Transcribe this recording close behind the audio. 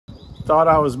Thought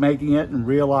I was making it and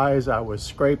realized I was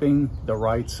scraping the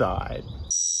right side.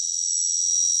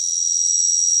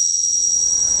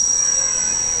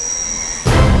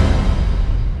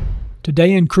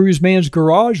 Today in Cruiseman's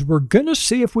Garage, we're going to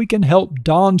see if we can help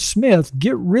Don Smith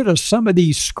get rid of some of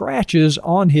these scratches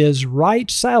on his right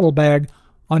saddlebag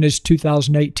on his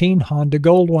 2018 Honda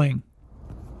Goldwing.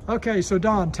 Okay, so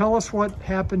Don, tell us what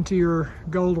happened to your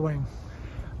Goldwing.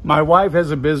 My wife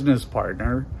has a business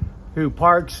partner who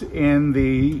parks in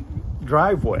the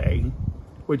driveway,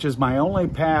 which is my only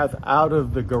path out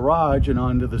of the garage and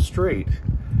onto the street.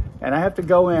 And I have to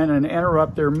go in and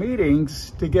interrupt their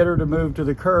meetings to get her to move to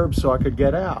the curb so I could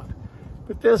get out.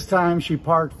 But this time she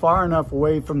parked far enough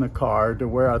away from the car to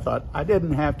where I thought I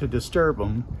didn't have to disturb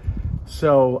them.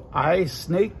 So I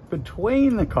sneaked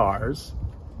between the cars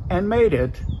and made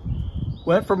it.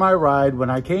 Went for my ride. When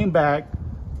I came back,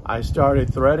 I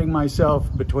started threading myself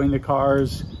between the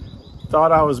cars.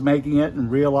 Thought I was making it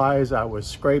and realized I was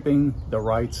scraping the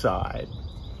right side.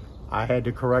 I had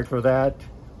to correct for that.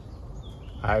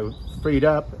 I freed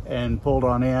up and pulled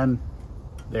on in.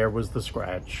 There was the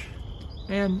scratch.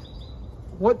 And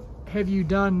what have you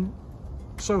done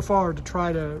so far to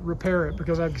try to repair it?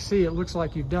 Because I can see it looks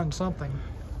like you've done something.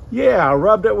 Yeah, I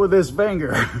rubbed it with this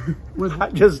finger. With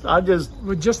I just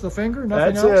with just the finger,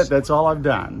 nothing else? That's it. That's all I've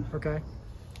done. Okay.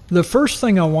 The first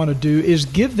thing I want to do is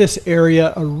give this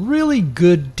area a really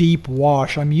good deep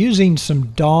wash. I'm using some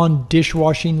Dawn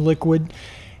dishwashing liquid,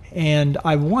 and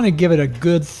I want to give it a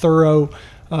good thorough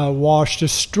wash to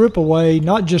strip away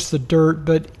not just the dirt,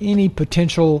 but any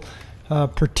potential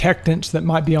protectants that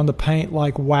might be on the paint,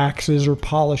 like waxes or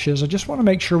polishes. I just want to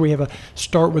make sure we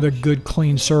start with a good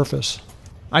clean surface.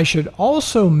 I should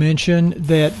also mention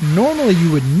that normally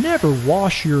you would never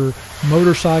wash your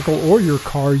motorcycle or your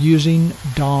car using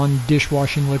Dawn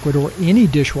dishwashing liquid or any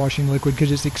dishwashing liquid because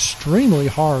it's extremely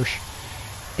harsh,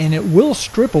 and it will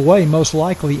strip away most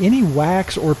likely any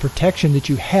wax or protection that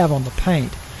you have on the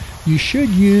paint. You should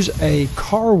use a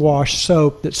car wash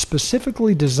soap that's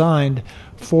specifically designed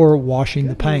for washing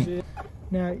the paint.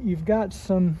 Now you've got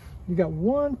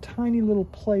one tiny little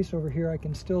place over here I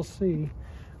can still see.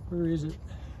 Where is it?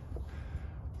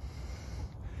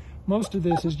 Most of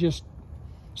this is just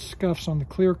scuffs on the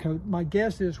clear coat. My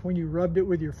guess is when you rubbed it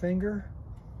with your finger,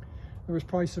 there was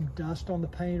probably some dust on the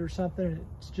paint or something, and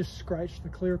it's just scratched the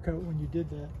clear coat when you did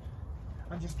that.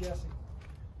 I'm just guessing.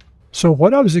 So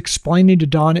what I was explaining to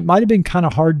Don, it might have been kind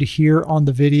of hard to hear on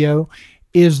the video,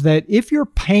 is that if your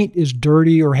paint is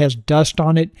dirty or has dust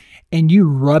on it and you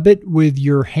rub it with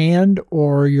your hand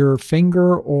or your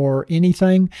finger or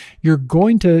anything, you're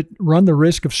going to run the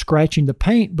risk of scratching the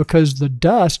paint because the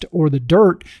dust or the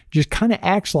dirt just kind of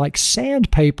acts like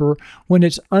sandpaper when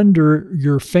it's under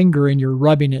your finger and you're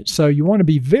rubbing it. So you want to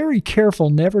be very careful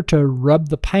never to rub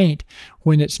the paint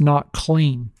when it's not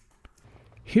clean.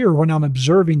 Here, when I'm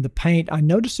observing the paint, I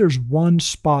notice there's one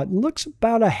spot. It looks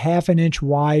about a ½ an inch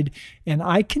wide, and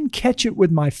I can catch it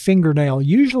with my fingernail.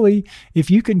 Usually,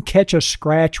 if you can catch a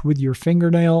scratch with your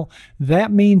fingernail,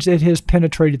 that means it has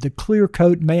penetrated the clear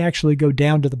coat, may actually go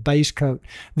down to the base coat.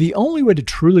 The only way to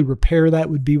truly repair that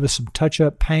would be with some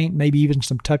touch-up paint, maybe even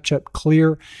some touch-up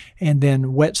clear, and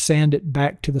then wet sand it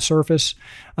back to the surface.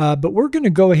 But we're going to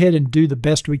go ahead and do the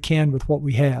best we can with what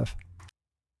we have.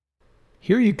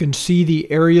 Here you can see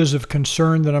the areas of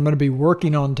concern that I'm going to be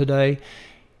working on today.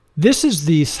 This is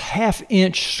this ½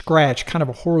 inch scratch, kind of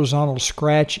a horizontal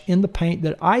scratch in the paint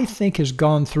that I think has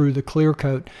gone through the clear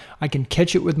coat. I can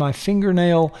catch it with my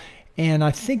fingernail, and I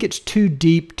think it's too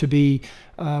deep to be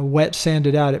wet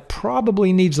sanded out. It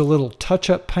probably needs a little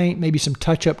touch-up paint, maybe some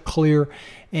touch-up clear,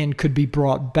 and could be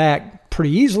brought back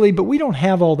pretty easily, but we don't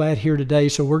have all that here today,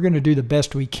 so we're going to do the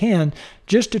best we can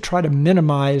just to try to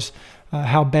minimize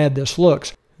how bad this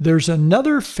looks. There's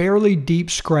another fairly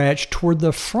deep scratch toward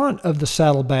the front of the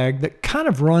saddlebag that kind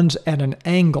of runs at an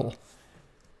angle.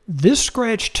 This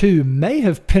scratch too may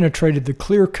have penetrated the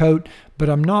clear coat, but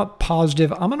I'm not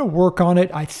positive. I'm going to work on it.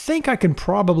 I think I can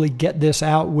probably get this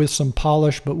out with some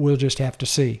polish, but we'll just have to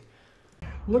see.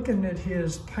 Looking at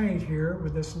his paint here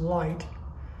with this light,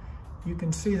 you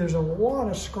can see there's a lot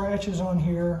of scratches on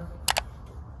here.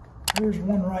 There's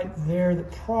one right there that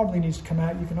probably needs to come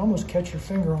out. You can almost catch your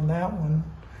finger on that one.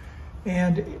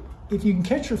 And if you can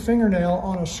catch your fingernail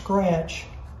on a scratch,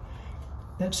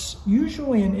 that's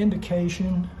usually an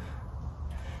indication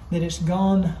that it's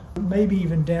gone maybe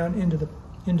even down into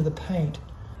the paint.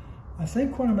 I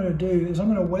think what I'm going to do is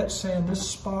I'm going to wet sand this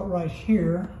spot right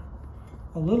here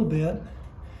a little bit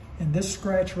and this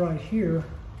scratch right here,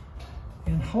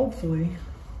 and hopefully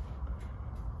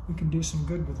we can do some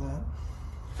good with that.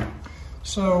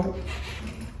 So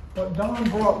But Don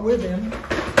brought with him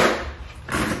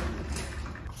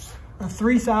a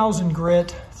 3000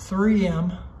 grit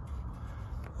 3M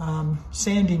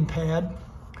sanding pad,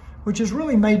 which is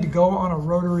really made to go on a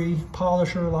rotary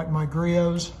polisher like my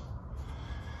Griots.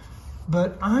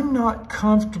 But I'm not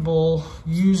comfortable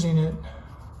using it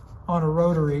on a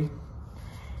rotary.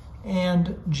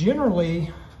 And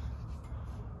generally,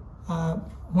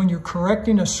 when you're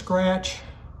correcting a scratch,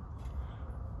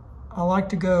 I like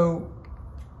to go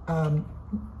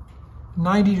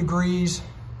 90 degrees.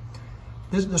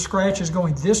 The scratch is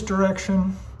going this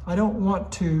direction. I don't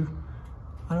want to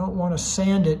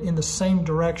sand it in the same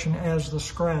direction as the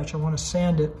scratch. I want to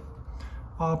sand it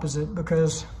opposite,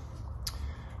 because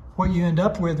what you end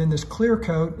up with in this clear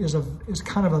coat is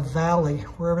kind of a valley.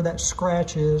 Wherever that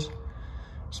scratch is,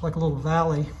 it's like a little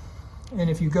valley. And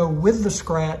if you go with the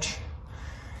scratch,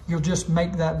 you'll just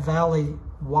make that valley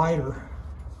wider.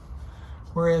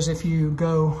 Whereas if you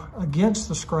go against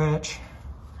the scratch,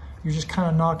 you're just kind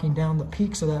of knocking down the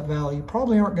peaks of that valley. You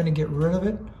probably aren't going to get rid of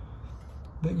it,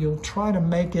 but you'll try to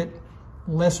make it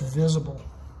less visible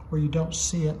where you don't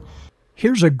see it.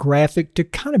 Here's a graphic to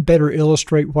kind of better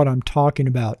illustrate what I'm talking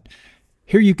about.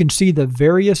 Here you can see the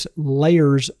various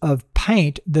layers of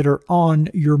paint that are on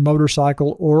your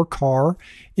motorcycle or car.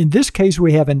 In this case,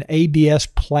 we have an ABS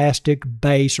plastic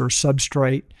base or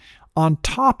substrate. On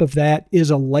top of that is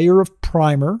a layer of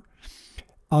primer.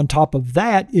 On top of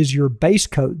that is your base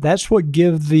coat. That's what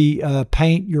gives the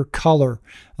paint your color,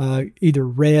 either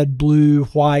red, blue,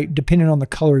 white, depending on the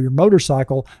color of your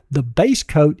motorcycle. The base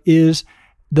coat is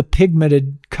the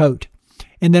pigmented coat.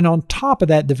 And then on top of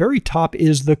that, the very top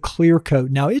is the clear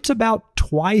coat. Now it's about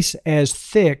twice as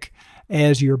thick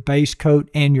as your base coat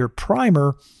and your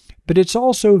primer, but it's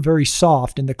also very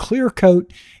soft. And the clear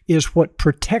coat is what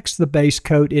protects the base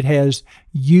coat. It has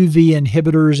UV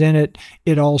inhibitors in it.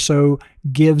 It also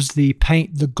gives the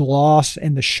paint the gloss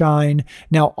and the shine.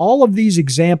 Now, all of these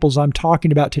examples I'm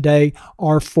talking about today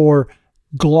are for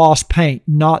gloss paint,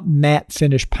 not matte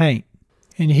finish paint.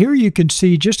 And here you can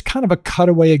see just kind of a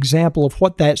cutaway example of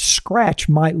what that scratch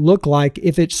might look like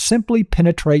if it simply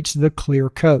penetrates the clear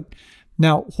coat.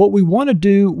 Now, what we want to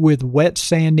do with wet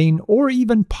sanding or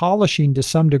even polishing to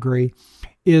some degree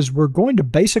is we're going to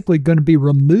be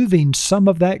removing some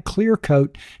of that clear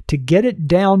coat to get it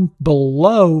down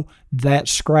below that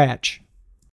scratch.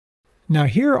 Now,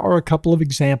 here are a couple of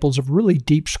examples of really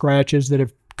deep scratches that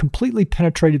have completely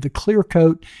penetrated the clear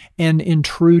coat and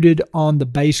intruded on the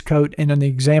base coat, and in the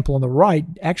example on the right,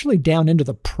 actually down into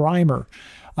the primer.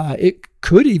 It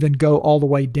could even go all the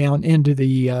way down into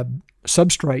the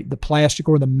substrate, the plastic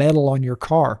or the metal on your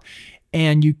car.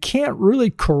 And you can't really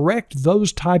correct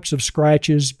those types of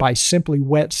scratches by simply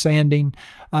wet sanding.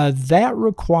 That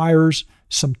requires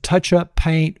some touch-up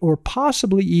paint or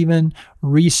possibly even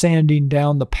resanding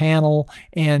down the panel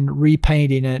and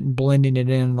repainting it and blending it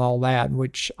in and all that,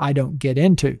 which I don't get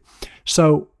into.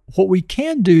 So what we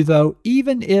can do, though,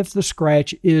 even if the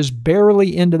scratch is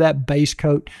barely into that base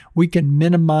coat, we can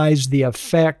minimize the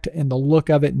effect and the look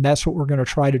of it, and that's what we're going to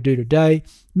try to do today.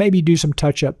 Maybe do some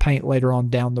touch-up paint later on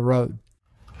down the road.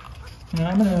 Now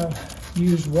I'm going to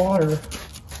use water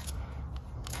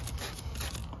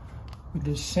with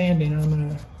this sanding. I'm going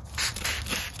to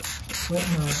wet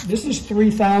my, this is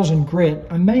 3000 grit.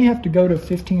 I may have to go to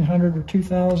 1500 or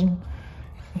 2000,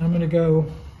 and I'm going to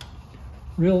go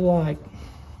real light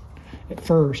at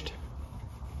first.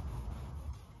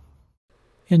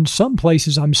 In some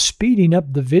places, I'm speeding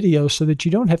up the video so that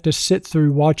you don't have to sit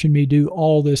through watching me do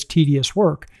all this tedious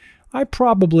work. I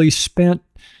probably spent,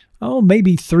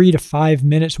 maybe 3 to 5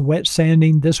 minutes wet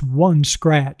sanding this one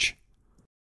scratch.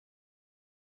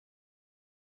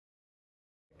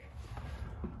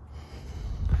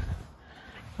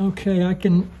 Okay, I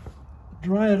can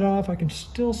dry it off. I can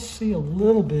still see a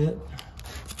little bit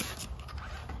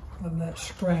of that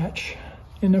scratch.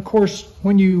 And of course,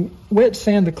 when you wet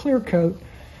sand the clear coat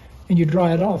and you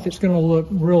dry it off, it's going to look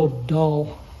real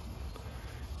dull.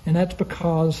 And that's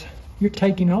because you're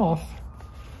taking off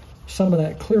some of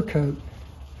that clear coat,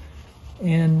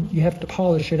 and you have to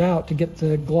polish it out to get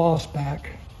the gloss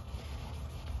back.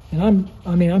 And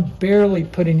I'm barely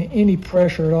putting any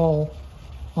pressure at all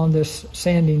on this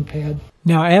sanding pad.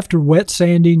 Now, after wet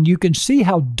sanding, you can see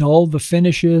how dull the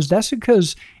finish is. That's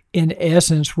because, in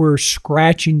essence, we're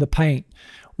scratching the paint.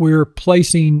 We're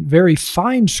placing very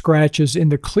fine scratches in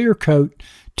the clear coat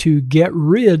to get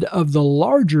rid of the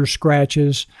larger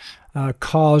scratches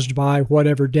caused by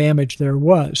whatever damage there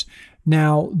was.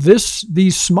 Now,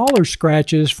 these smaller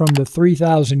scratches from the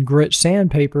 3000 grit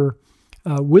sandpaper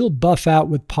will buff out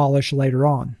with polish later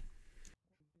on.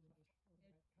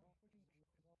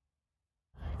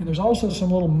 And there's also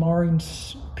some little marring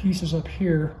pieces up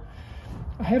here.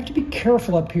 I have to be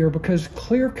careful up here because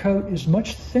clear coat is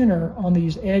much thinner on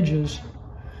these edges,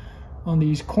 on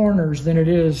these corners, than it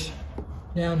is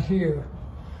down here.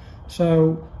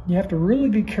 So you have to really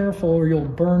be careful or you'll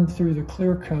burn through the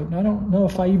clear coat. And I don't know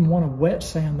if I even want to wet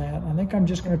sand that. I think I'm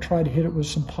just going to try to hit it with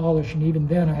some polish, and even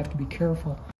then I have to be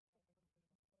careful.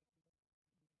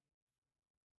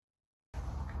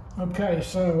 Okay,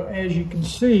 so as you can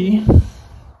see,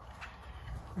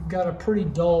 we've got a pretty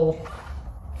dull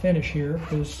finish here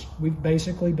because we've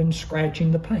basically been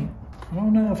scratching the paint. I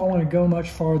don't know if I want to go much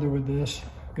farther with this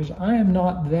because I am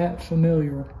not that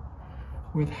familiar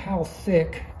with how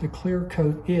thick the clear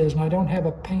coat is, and I don't have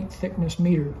a paint thickness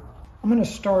meter. I'm going to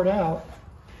start out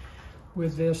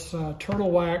with this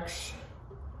Turtle Wax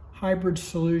Hybrid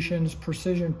Solutions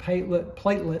Precision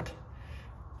Platelet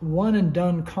one and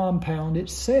done compound. It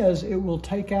says it will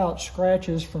take out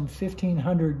scratches from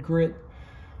 1500 grit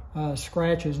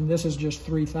scratches, and this is just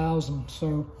 3000,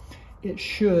 so it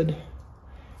should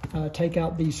take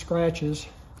out these scratches.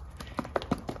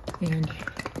 And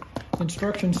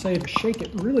instructions say to shake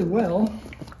it really well,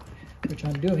 which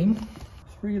I'm doing.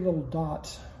 3 little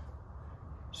dots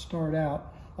start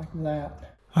out like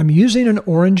that. I'm using an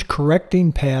orange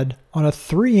correcting pad on a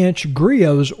 3-inch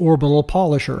Griot's orbital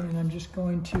polisher. And I'm just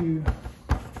going to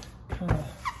kind of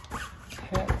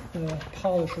pat the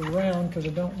polish around because I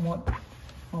don't want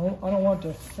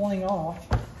to fling off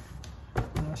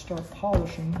when I start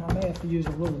polishing. I may have to use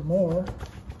a little more.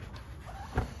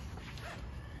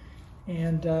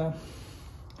 And we'll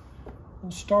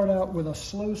start out with a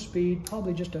slow speed,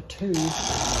 probably just a 2, just to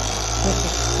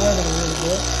spread it a little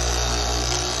bit.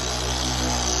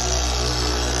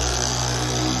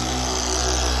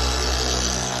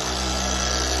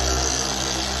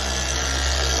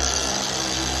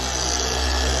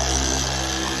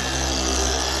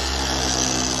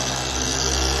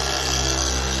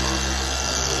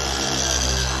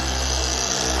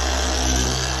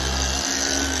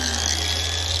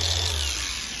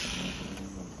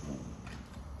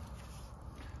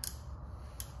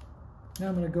 Now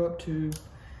I'm going to go up to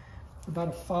about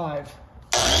a 5.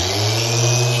 And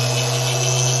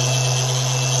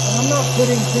I'm not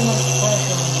putting too much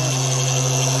pressure on this.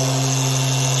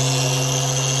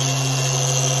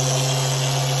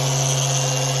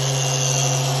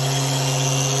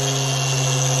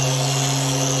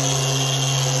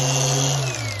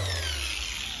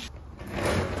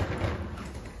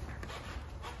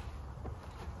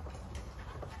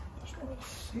 Just want to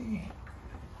see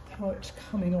how it's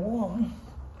coming along,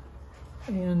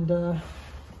 and yeah,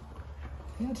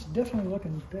 it's definitely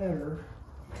looking better.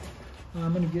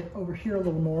 I'm going to get over here a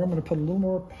little more. I'm going to put a little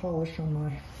more polish on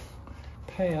my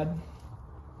pad.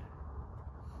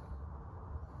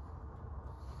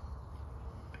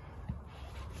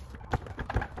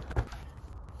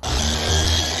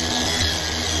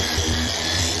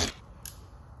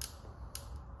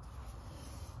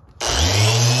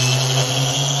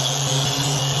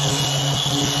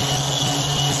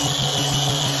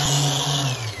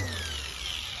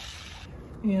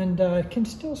 And I can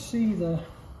still see this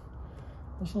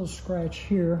little scratch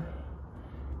here,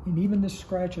 and even this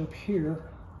scratch up here.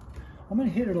 I'm going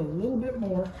to hit it a little bit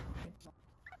more.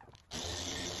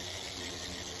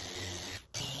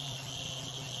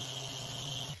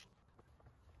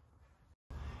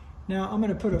 Now I'm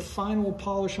going to put a final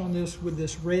polish on this with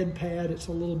this red pad. It's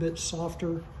a little bit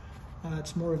softer.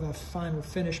 It's more of a final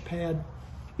finish pad.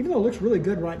 Even though it looks really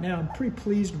good right now, I'm pretty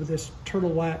pleased with this Turtle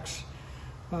Wax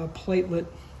platelet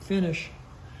finish.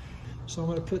 So I'm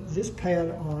going to put this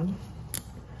pad on,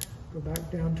 go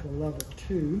back down to a level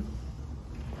 2,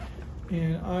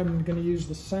 and I'm going to use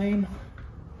the same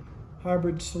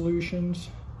Hybrid Solutions.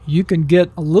 You can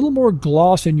get a little more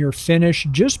gloss in your finish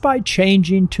just by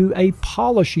changing to a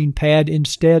polishing pad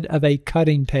instead of a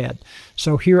cutting pad.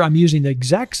 So here I'm using the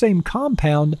exact same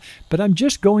compound, but I'm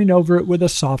just going over it with a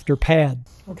softer pad.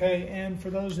 Okay, and for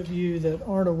those of you that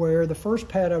aren't aware, the first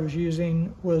pad I was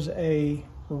using was a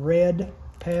red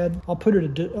pad. I'll put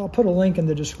a link in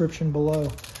the description below.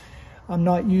 I'm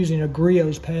not using a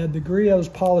Griot's pad. The Griot's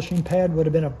polishing pad would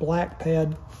have been a black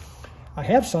pad. I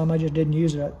have some, I just didn't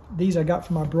use it. These I got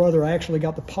from my brother. I actually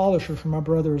got the polisher from my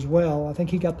brother as well. I think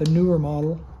he got the newer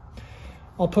model.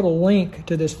 I'll put a link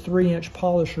to this 3-inch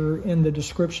polisher in the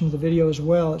description of the video as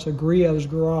well. It's a Griot's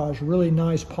Garage, really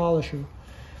nice polisher.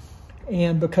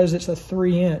 And because it's a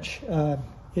 3-inch,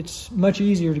 it's much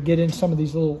easier to get in some of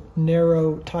these little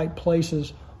narrow tight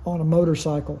places on a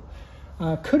motorcycle.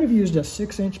 Could have used a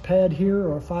 6-inch pad here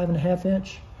or a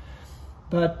 5.5-inch,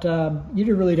 but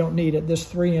you really don't need it. This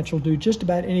 3-inch will do just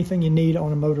about anything you need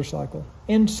on a motorcycle,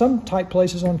 and some tight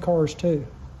places on cars too.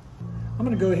 I'm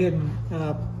going to go ahead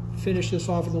and finish this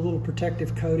off with a little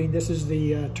protective coating. This is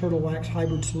the Turtle Wax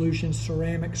Hybrid Solutions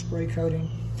ceramic spray coating.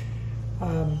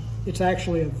 It's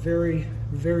actually a very,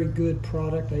 very good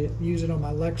product. I use it on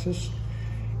my Lexus,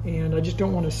 and I just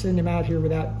don't want to send them out here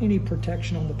without any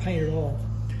protection on the paint at all.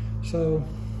 So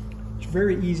it's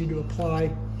very easy to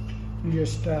apply. You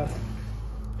just a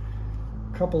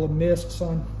couple of mists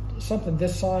on something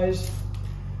this size,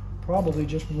 probably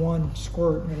just one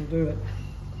squirt and it'll do it.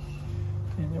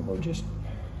 And it will just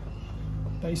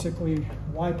basically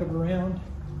wipe it around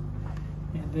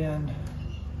and then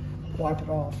wipe it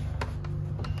off.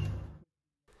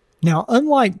 Now,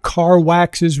 unlike car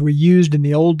waxes we used in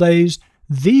the old days,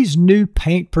 these new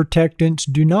paint protectants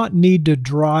do not need to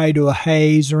dry to a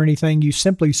haze or anything. You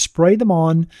simply spray them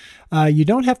on. You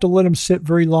don't have to let them sit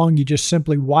very long. You just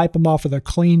simply wipe them off with a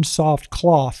clean, soft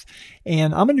cloth.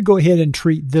 And I'm going to go ahead and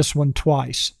treat this one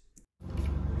twice.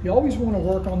 You always want to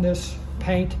work on this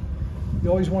paint. You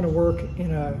always want to work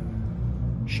in a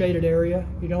shaded area.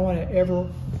 You don't want to ever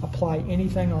apply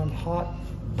anything on hot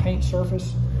paint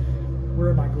surface.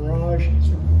 We're in my garage. It's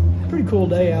a pretty cool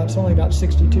day out. It's only about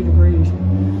 62 degrees.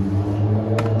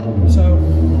 So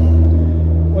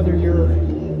whether you're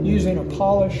using a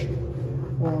polish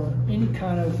or any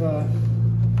kind of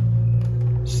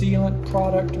sealant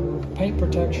product or paint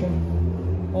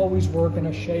protection, always work in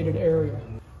a shaded area.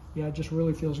 Yeah, it just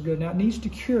really feels good. Now it needs to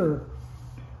cure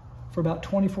for about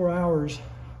 24 hours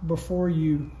before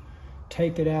you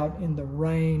take it out in the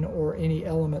rain or any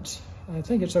elements. I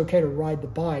think it's okay to ride the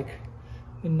bike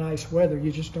in nice weather.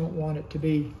 You just don't want it to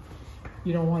be,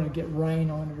 you don't want to get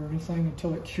rain on it or anything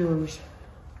until it cures.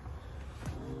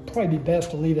 Probably be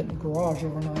best to leave it in the garage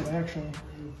overnight, actually.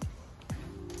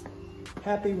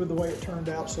 Happy with the way it turned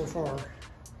out so far.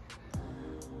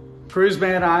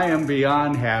 Cruiseman, I am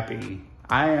beyond happy.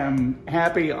 I am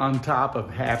happy on top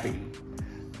of happy.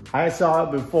 I saw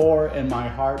it before and my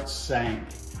heart sank.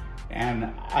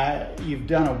 And you've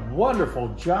done a wonderful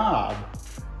job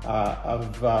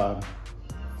of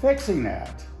fixing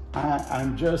that.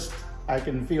 I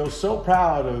can feel so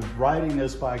proud of riding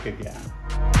this bike again.